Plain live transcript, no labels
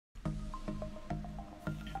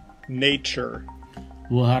nature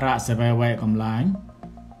វោហរៈសវេវេកំឡាញ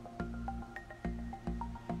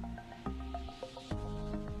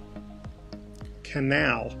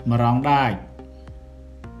canal មរងដាច់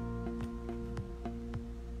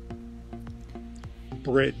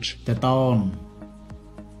bridge តតូន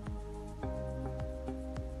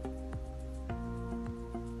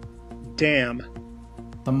dam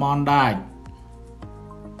តំនដាច់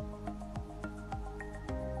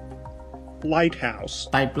lighthouse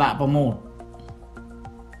តៃផ្លាក់ប្រមូត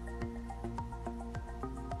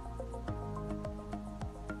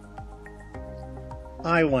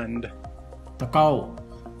island តកោ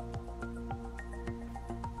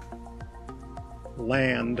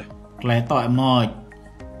land ក្លែតអមោច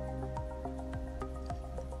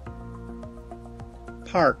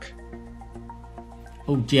park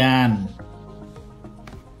ឧទ្យាន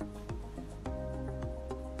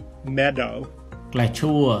meadow ក្លែ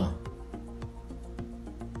ឈួរ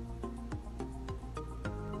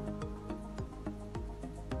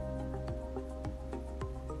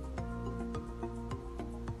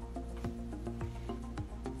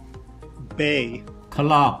bay ក្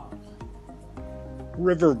លប់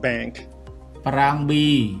riverbank ប្រាំង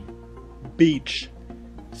ប៊ី beach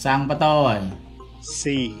សាំងបតយ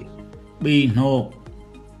sea ប៊ីណូក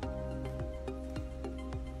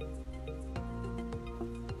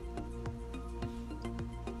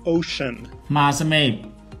ocean ម៉ាសមេក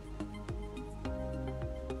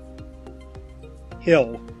hill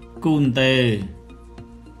គូនតេ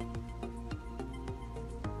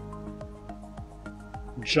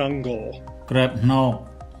jungle ក្រើបណូក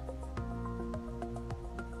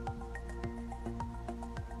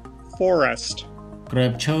forest ក្រើ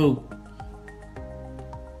បឈូក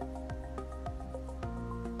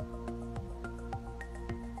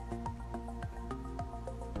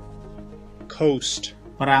coast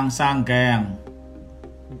ប្រាំងសាំងកាំង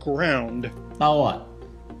ground តោ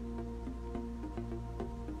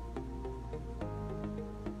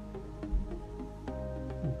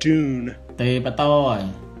dune តេបតយ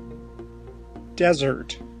desert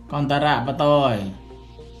កន្តរៈបតយ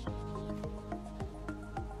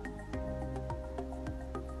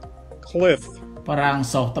cliff ប្រាំង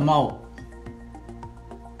សោះតមោ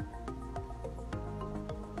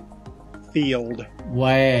field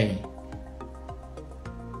វេ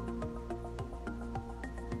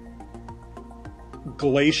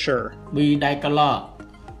glacier ប៊ីដៃកឡោ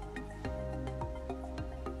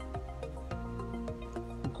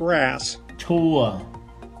grass ឈួរ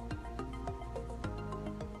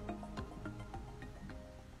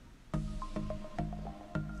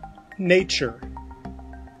nature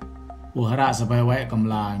វោហរៈសវេវេកំ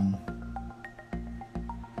ឡាញ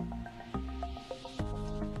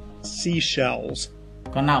seashells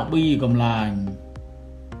កណៅប៊ីកំឡាញ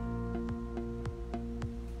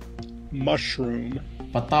mushroom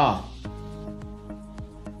បតោ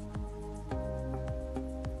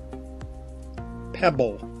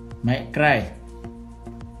pebble មេក្រេ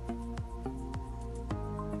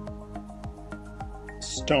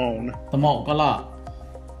stone តមោកឡោ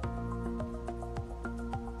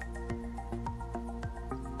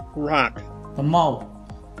rock តមោ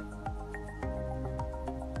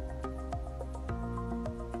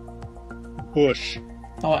bush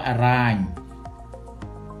តោអរាញ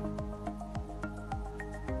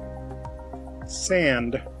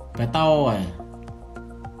sand បតោយ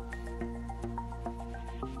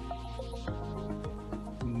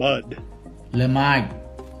mud លម៉ាច់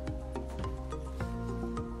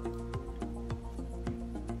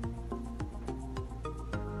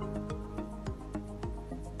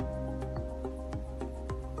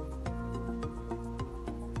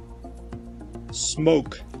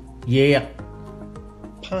smoke យេក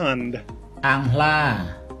pond អាំងឡា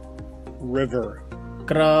river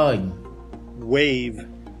ក្រើញ wave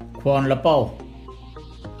ខ្វនលពោ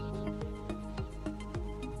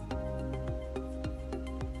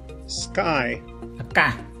sky អាកា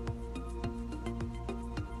ស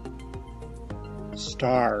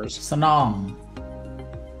stars ស្នង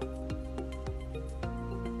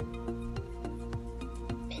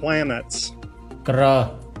planets ក្រ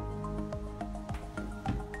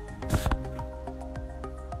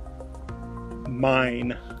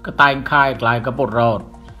mine កតែងខាយក្លាយកពុតរត់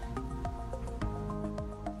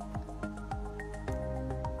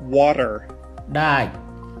water ដាច់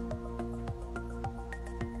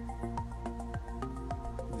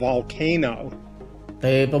volcano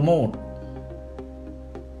ទេប្រមូត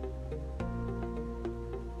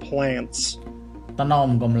plants តនំ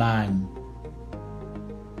កំឡាញ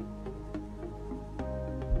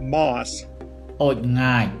moss អូច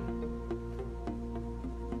ងាយ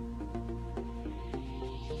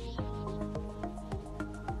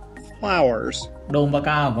flowers, ดงปะ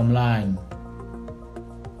ก้าวកំឡាញ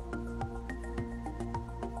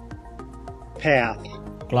path,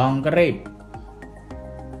 ក្លងក្រីប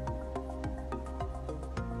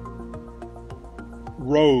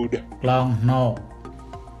road, ក្លងណោ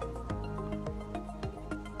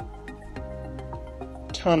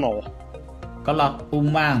tunnel, ក្លក់ឧ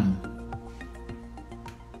ម៉ាំង